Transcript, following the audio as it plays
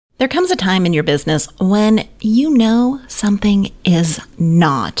There comes a time in your business when you know something is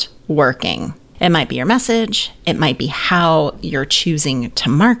not working. It might be your message, it might be how you're choosing to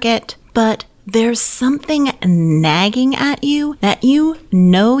market, but there's something nagging at you that you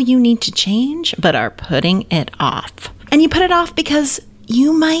know you need to change, but are putting it off. And you put it off because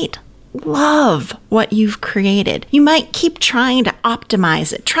you might love what you've created. You might keep trying to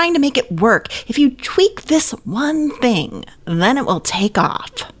optimize it, trying to make it work. If you tweak this one thing, then it will take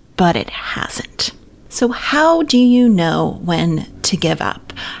off. But it hasn't. So how do you know when to give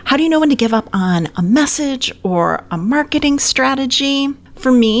up? How do you know when to give up on a message or a marketing strategy?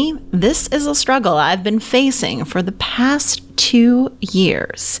 For me, this is a struggle I've been facing for the past 2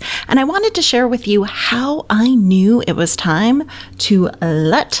 years. And I wanted to share with you how I knew it was time to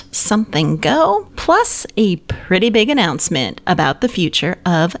let something go, plus a pretty big announcement about the future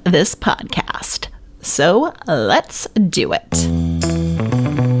of this podcast. So let's do it.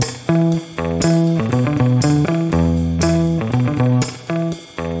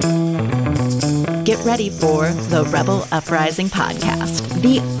 Get ready for the Rebel Uprising podcast,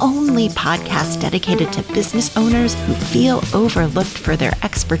 the only podcast dedicated to business owners who feel overlooked for their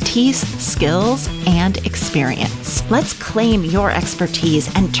expertise, skills, and experience. Let's claim your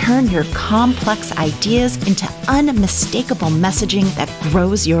expertise and turn your complex ideas into unmistakable messaging that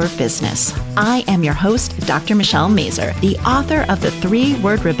grows your business. I am your host, Dr. Michelle Mazur, the author of The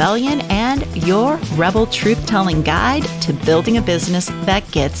 3-Word Rebellion and your Rebel Truth-Telling Guide to Building a Business that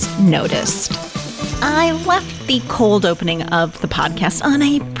Gets Noticed. I left the cold opening of the podcast on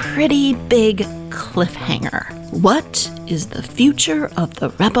a pretty big cliffhanger. What is the future of the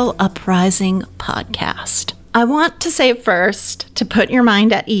Rebel Uprising podcast? I want to say first, to put your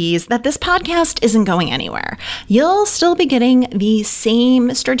mind at ease, that this podcast isn't going anywhere. You'll still be getting the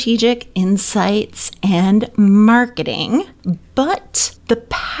same strategic insights and marketing, but the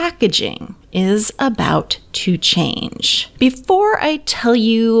packaging is about to change. Before I tell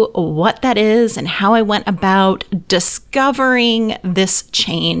you what that is and how I went about discovering this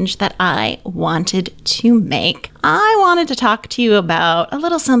change that I wanted to make, I wanted to talk to you about a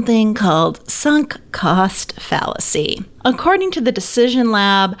little something called sunk cost fallacy. According to the Decision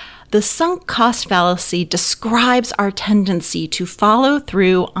Lab, the sunk cost fallacy describes our tendency to follow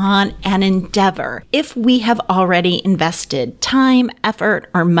through on an endeavor if we have already invested time, effort,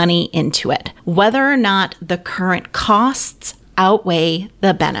 or money into it, whether or not the current costs outweigh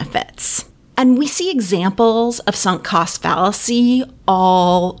the benefits. And we see examples of sunk cost fallacy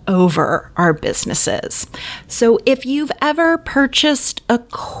all over our businesses. So if you've ever purchased a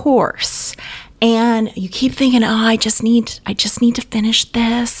course and you keep thinking, I just need to finish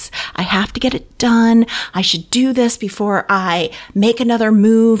this. I have to get it done. I should do this before I make another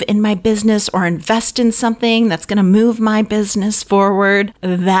move in my business or invest in something that's going to move my business forward.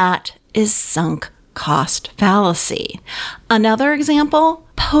 That is sunk cost fallacy. Another example,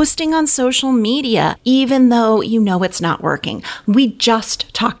 posting on social media, even though you know it's not working. We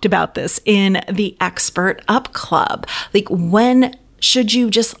just talked about this in the Expert Up Club. Like, when should you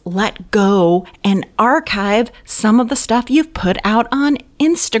just let go and archive some of the stuff you've put out on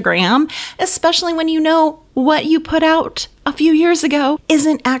Instagram, especially when you know what you put out a few years ago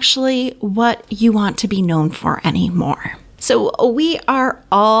isn't actually what you want to be known for anymore? So we are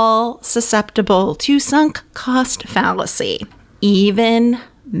all susceptible to sunk cost fallacy, even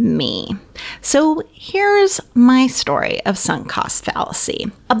me. So here's my story of sunk cost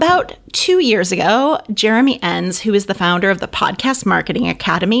fallacy. About 2 years ago, Jeremy Enns, who is the founder of the Podcast Marketing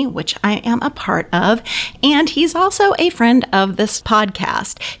Academy, which I am a part of, and he's also a friend of this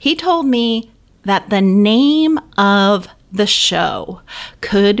podcast, he told me that the name of the show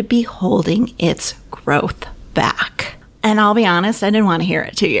could be holding its growth back. And I'll be honest, I didn't want to hear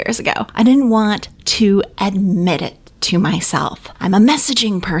it 2 years ago. I didn't want to admit it to myself. I'm a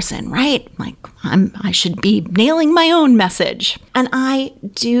messaging person, right? Like, I should be nailing my own message. And I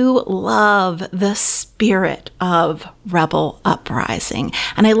do love the spirit of Rebel Uprising.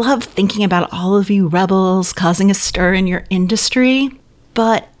 And I love thinking about all of you rebels causing a stir in your industry.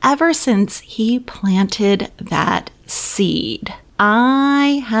 But ever since he planted that seed,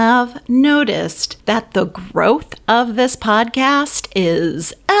 I have noticed that the growth of this podcast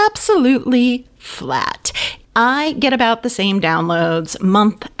is absolutely flat. I get about the same downloads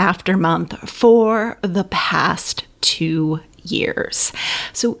month after month for the past 2 years.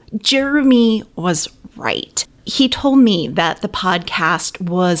 So Jeremy was right. He told me that the podcast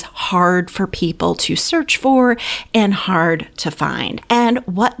was hard for people to search for and hard to find. And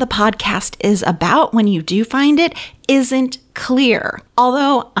what the podcast is about when you do find it isn't clear.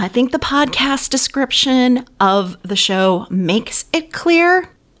 Although I think the podcast description of the show makes it clear,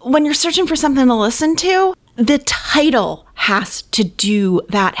 when you're searching for something to listen to, the title has to do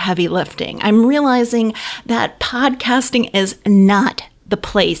that heavy lifting. I'm realizing that podcasting is not the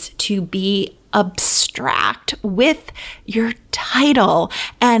place to be abstract with your title.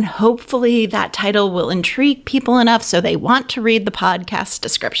 And hopefully that title will intrigue people enough so they want to read the podcast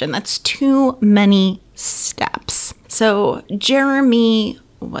description. That's too many steps. So Jeremy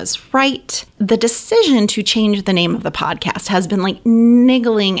was right. The decision to change the name of the podcast has been like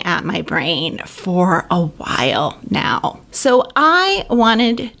niggling at my brain for a while now. So I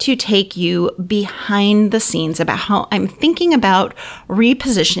wanted to take you behind the scenes about how I'm thinking about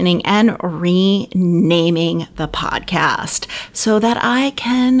repositioning and renaming the podcast so that I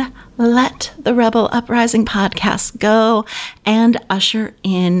can let the Rebel Uprising podcast go and usher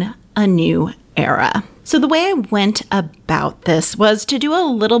in a new era. So the way I went about this was to do a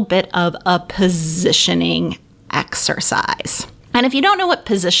little bit of a positioning exercise. And if you don't know what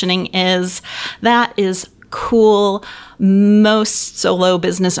positioning is, that is cool. Most solo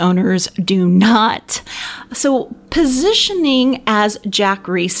business owners do not. So positioning, as Jack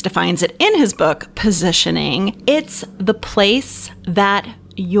Reese defines it in his book, Positioning, it's the place that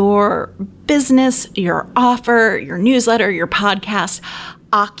your business, your offer, your newsletter, your podcast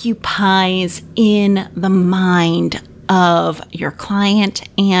occupies in the mind of your client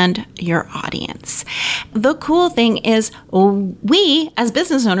and your audience. The cool thing is we as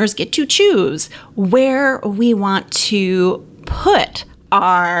business owners get to choose where we want to put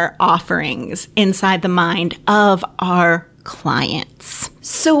our offerings inside the mind of our clients.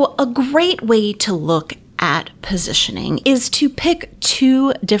 So a great way to look at positioning is to pick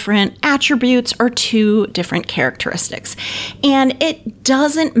two different attributes or two different characteristics. And it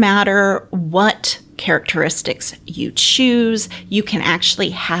doesn't matter what characteristics you choose. You can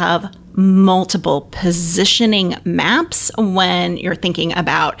actually have multiple positioning maps when you're thinking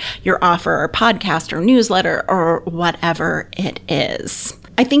about your offer or podcast or newsletter or whatever it is.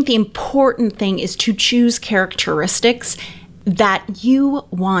 I think the important thing is to choose characteristics that you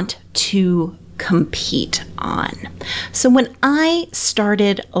want to compete on. So when I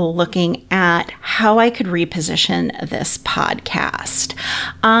started looking at how I could reposition this podcast,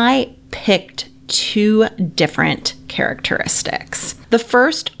 I picked two different characteristics. The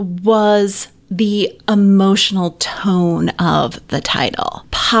first was the emotional tone of the title,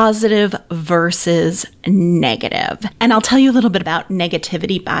 positive versus negative. And I'll tell you a little bit about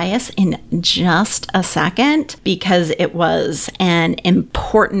negativity bias in just a second, because it was an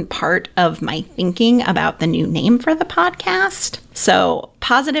important part of my thinking about the new name for the podcast. So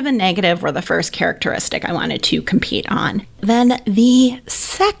positive and negative were the first characteristic I wanted to compete on. Then the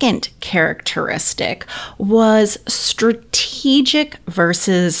second characteristic was strategic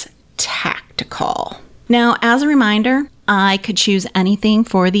versus tactical. Now, as a reminder, I could choose anything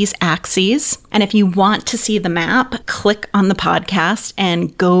for these axes. And if you want to see the map, click on the podcast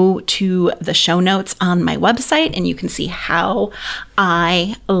and go to the show notes on my website, and you can see how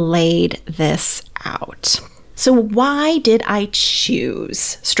I laid this out. So why did I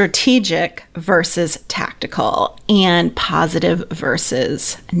choose strategic versus tactical and positive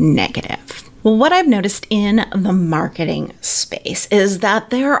versus negative? Well, what I've noticed in the marketing space is that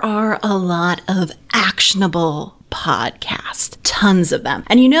there are a lot of actionable podcasts, tons of them.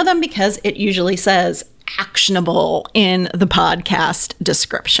 And you know them because it usually says actionable in the podcast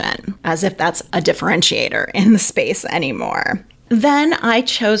description, as if that's a differentiator in the space anymore. Then I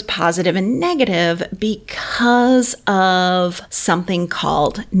chose positive and negative because of something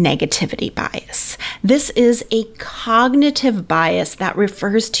called negativity bias. This is a cognitive bias that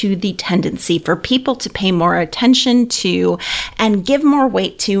refers to the tendency for people to pay more attention to and give more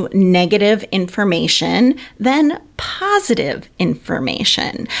weight to negative information than positive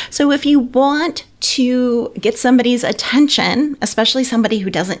information. So if you want to get somebody's attention, especially somebody who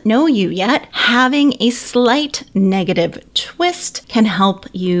doesn't know you yet, having a slight negative twist can help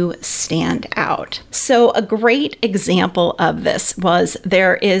you stand out. So a great example of this was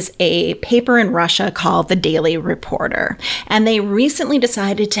there is a paper in Russia called The Daily Reporter, and they recently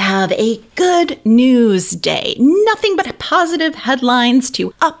decided to have a good news day. Nothing but positive headlines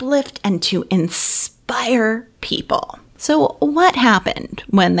to uplift and to inspire people. So what happened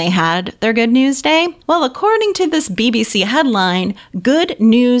when they had their Good News Day? Well, according to this BBC headline, Good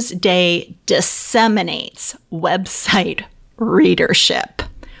News Day disseminates website readership.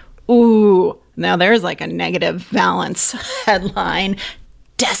 Ooh, now there's like a negative valence headline.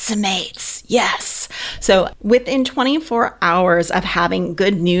 Decimates, yes. So within 24 hours of having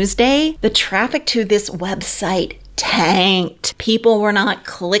Good News Day, the traffic to this website tanked. People were not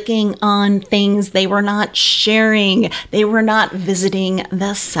clicking on things. They were not sharing. They were not visiting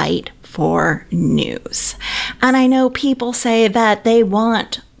the site for news. And I know people say that they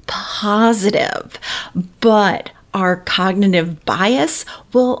want positive, but our cognitive bias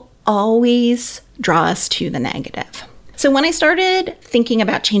will always draw us to the negative. So when I started thinking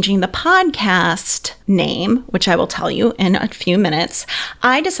about changing the podcast name, which I will tell you in a few minutes,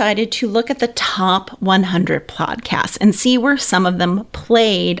 I decided to look at the top 100 podcasts and see where some of them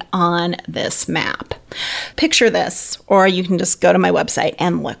played on this map. Picture this, or you can just go to my website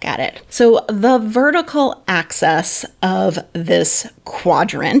and look at it. So the vertical axis of this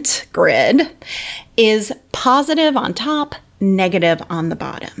quadrant grid is positive on top, negative on the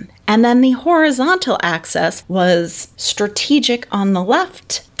bottom. And then the horizontal axis was strategic on the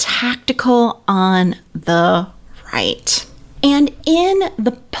left, tactical on the right. And in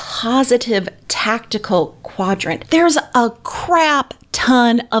the positive tactical quadrant, there's a crap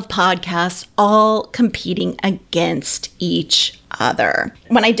ton of podcasts all competing against each other.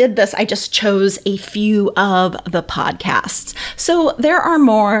 When I did this, I just chose a few of the podcasts. So there are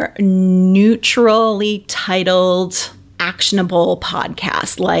more neutrally titled actionable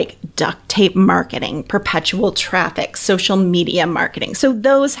podcasts like duct tape marketing, perpetual traffic, social media marketing. So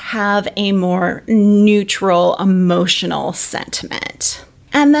those have a more neutral emotional sentiment.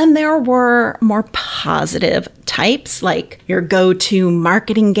 And then there were more positive types like your go-to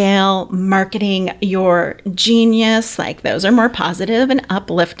marketing gal, marketing your genius, like those are more positive and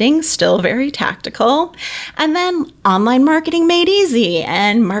uplifting, still very tactical. And then online marketing made easy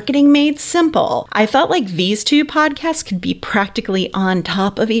and marketing made simple. I felt like these two podcasts could be practically on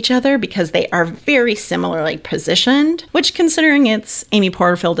top of each other because they are very similarly positioned, which considering it's Amy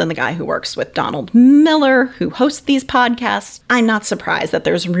Porterfield and the guy who works with Donald Miller who hosts these podcasts, I'm not surprised that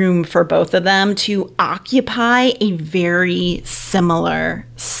there's room for both of them to occupy a very similar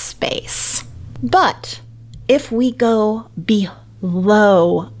space. But if we go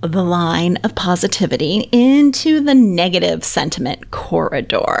below the line of positivity into the negative sentiment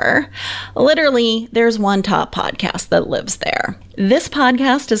corridor, literally there's one top podcast that lives there. This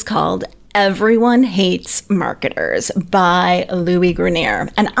podcast is called Everyone Hates Marketers by Louis Grenier.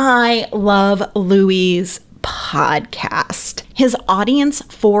 And I love Louis's podcast. His audience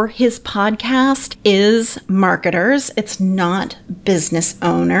for his podcast is marketers. It's not business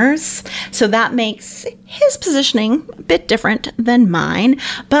owners. So that makes his positioning a bit different than mine,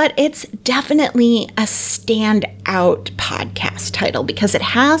 but it's definitely a standout podcast title because it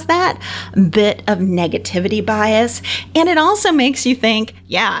has that bit of negativity bias. And it also makes you think,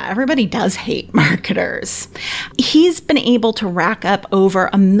 yeah, everybody does hate marketers. He's been able to rack up over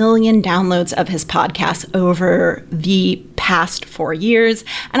 1 million downloads of his podcast over the past 4 years.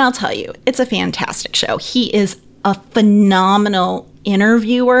 And I'll tell you, it's a fantastic show. He is a phenomenal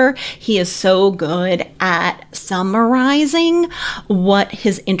interviewer. He is so good at summarizing what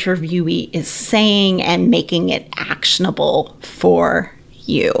his interviewee is saying and making it actionable for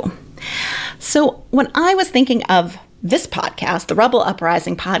you. So when I was thinking of this podcast, the Rebel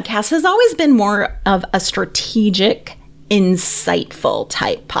Uprising podcast has always been more of a strategic, insightful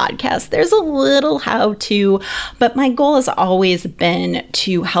type podcast. There's a little how-to, but my goal has always been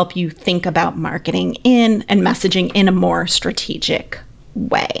to help you think about marketing and messaging in a more strategic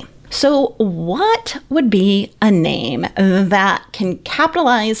way. So what would be a name that can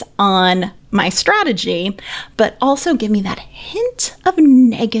capitalize on my strategy, but also give me that hint of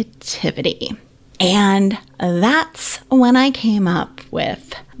negativity? And that's when I came up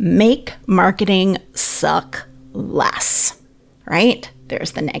with Make Marketing Suck Less, right?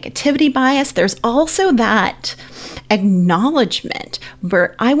 There's the negativity bias. There's also that acknowledgement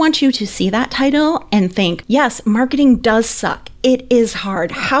where I want you to see that title and think, yes, marketing does suck. It is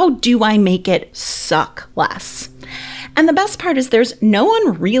hard. How do I make it suck less? And the best part is there's no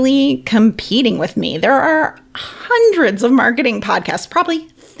one really competing with me. There are hundreds of marketing podcasts, probably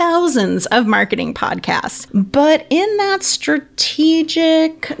thousands of marketing podcasts. But in that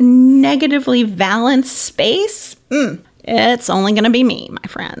strategic, negatively balanced space, it's only going to be me, my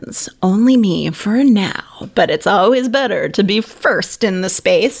friends. Only me for now. But it's always better to be first in the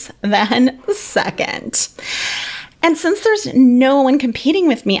space than second. And since there's no one competing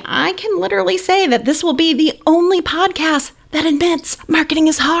with me, I can literally say that this will be the only podcast that admits marketing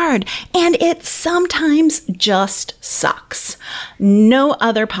is hard and it sometimes just sucks. No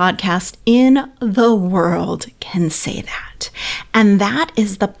other podcast in the world can say that. And that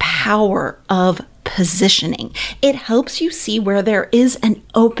is the power of positioning. It helps you see where there is an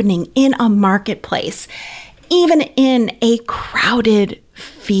opening in a marketplace, even in a crowded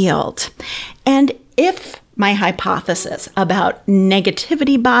field. And if my hypothesis about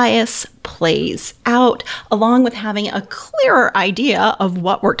negativity bias plays out, along with having a clearer idea of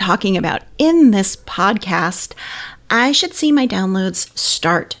what we're talking about in this podcast, I should see my downloads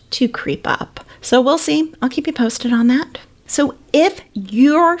start to creep up. So we'll see. I'll keep you posted on that. So if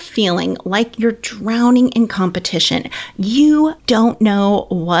you're feeling like you're drowning in competition, you don't know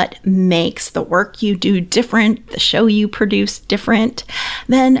what makes the work you do different, the show you produce different,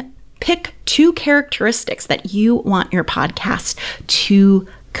 then pick 2 characteristics that you want your podcast to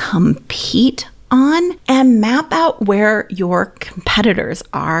compete on and map out where your competitors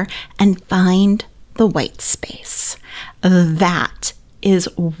are and find the white space. That is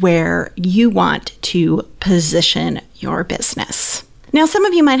where you want to position your business. Now, some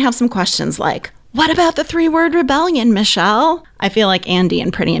of you might have some questions like, what about the 3-word rebellion, Michelle? I feel like Andy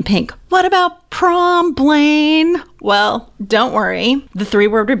in Pretty in Pink. What about prom, Blaine? Well, don't worry. The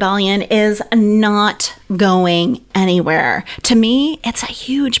 3-word rebellion is not going anywhere. To me, it's a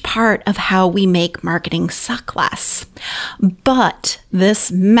huge part of how we make marketing suck less. But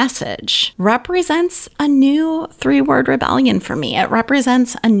this message represents a new 3-word rebellion for me. It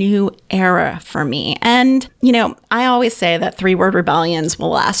represents a new era for me. And, I always say that 3-word rebellions will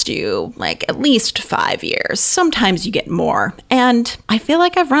last you like at least 5 years. Sometimes you get more. And I feel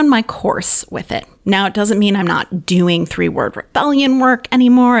like I've run my course with it. Now, it doesn't mean I'm not doing 3-word rebellion work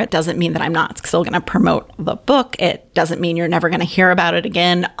anymore. It doesn't mean that I'm not still going to promote the book. It doesn't mean you're never going to hear about it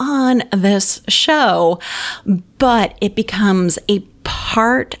again on this show. But it becomes a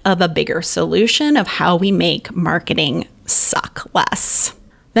part of a bigger solution of how we make marketing suck less.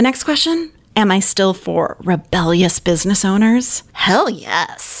 The next question. Am I still for rebellious business owners? Hell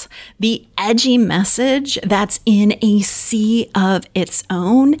yes. The edgy message that's in a sea of its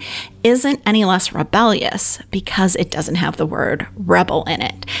own isn't any less rebellious because it doesn't have the word rebel in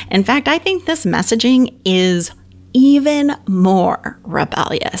it. In fact, I think this messaging is even more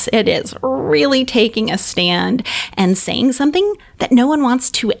rebellious. It is really taking a stand and saying something that no one wants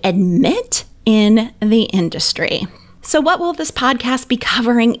to admit in the industry. So what will this podcast be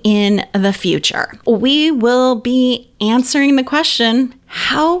covering in the future? We will be answering the question,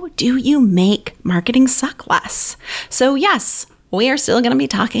 how do you make marketing suck less? So yes, we are still going to be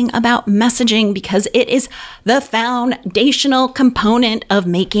talking about messaging because it is the foundational component of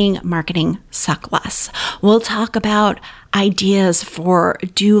making marketing suck less. We'll talk about ideas for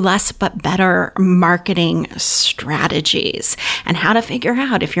do less but better marketing strategies and how to figure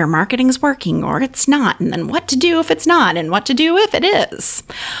out if your marketing's working or it's not, and then what to do if it's not and what to do if it is.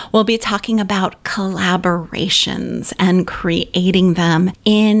 We'll be talking about collaborations and creating them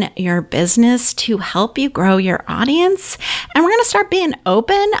in your business to help you grow your audience. And we're going to start being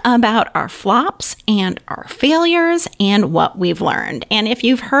open about our flops and our failures and what we've learned. And if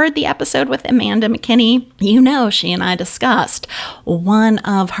you've heard the episode with Amanda McKinney, you know she and I discussed one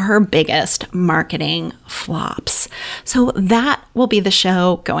of her biggest marketing flops. So that will be the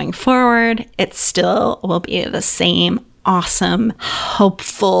show going forward. It still will be the same awesome,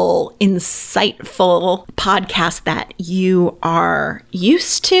 hopeful, insightful podcast that you are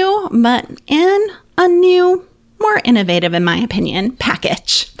used to, but in a new, more innovative, in my opinion,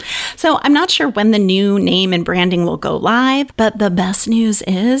 package. So I'm not sure when the new name and branding will go live, but the best news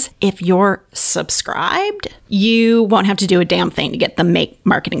is if you're subscribed, you won't have to do a damn thing to get the Make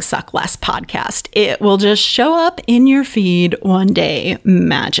Marketing Suck Less podcast. It will just show up in your feed one day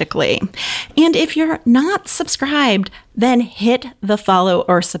magically. And if you're not subscribed, then hit the follow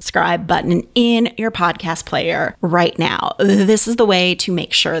or subscribe button in your podcast player right now. This is the way to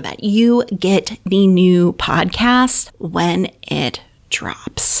make sure that you get the new podcast when it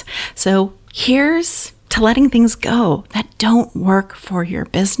drops. So here's to letting things go that don't work for your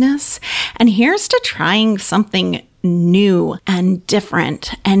business. And here's to trying something new and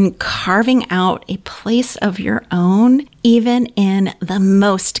different and carving out a place of your own, even in the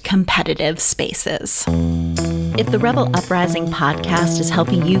most competitive spaces. If the Rebel Uprising podcast is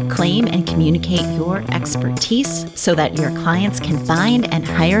helping you claim and communicate your expertise so that your clients can find and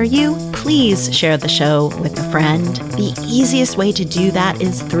hire you, please share the show with a friend. The easiest way to do that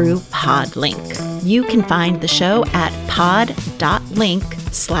is through Podlink. You can find the show at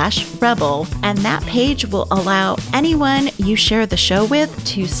pod.link/rebel, and that page will allow anyone you share the show with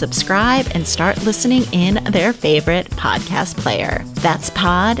to subscribe and start listening in their favorite podcast player. That's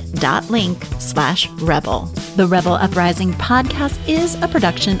pod.link/rebel. The Rebel Uprising podcast is a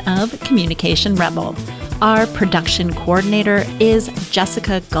production of Communication Rebel. Our production coordinator is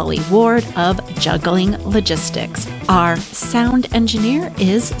Jessica Gully Ward of Juggling Logistics. Our sound engineer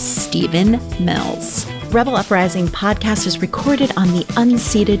is Stephen Mills. Rebel Uprising podcast is recorded on the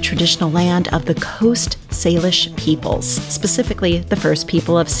unceded traditional land of the Coast Salish peoples, specifically the First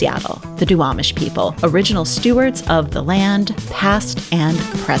People of Seattle, the Duwamish people, original stewards of the land, past and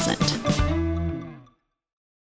present.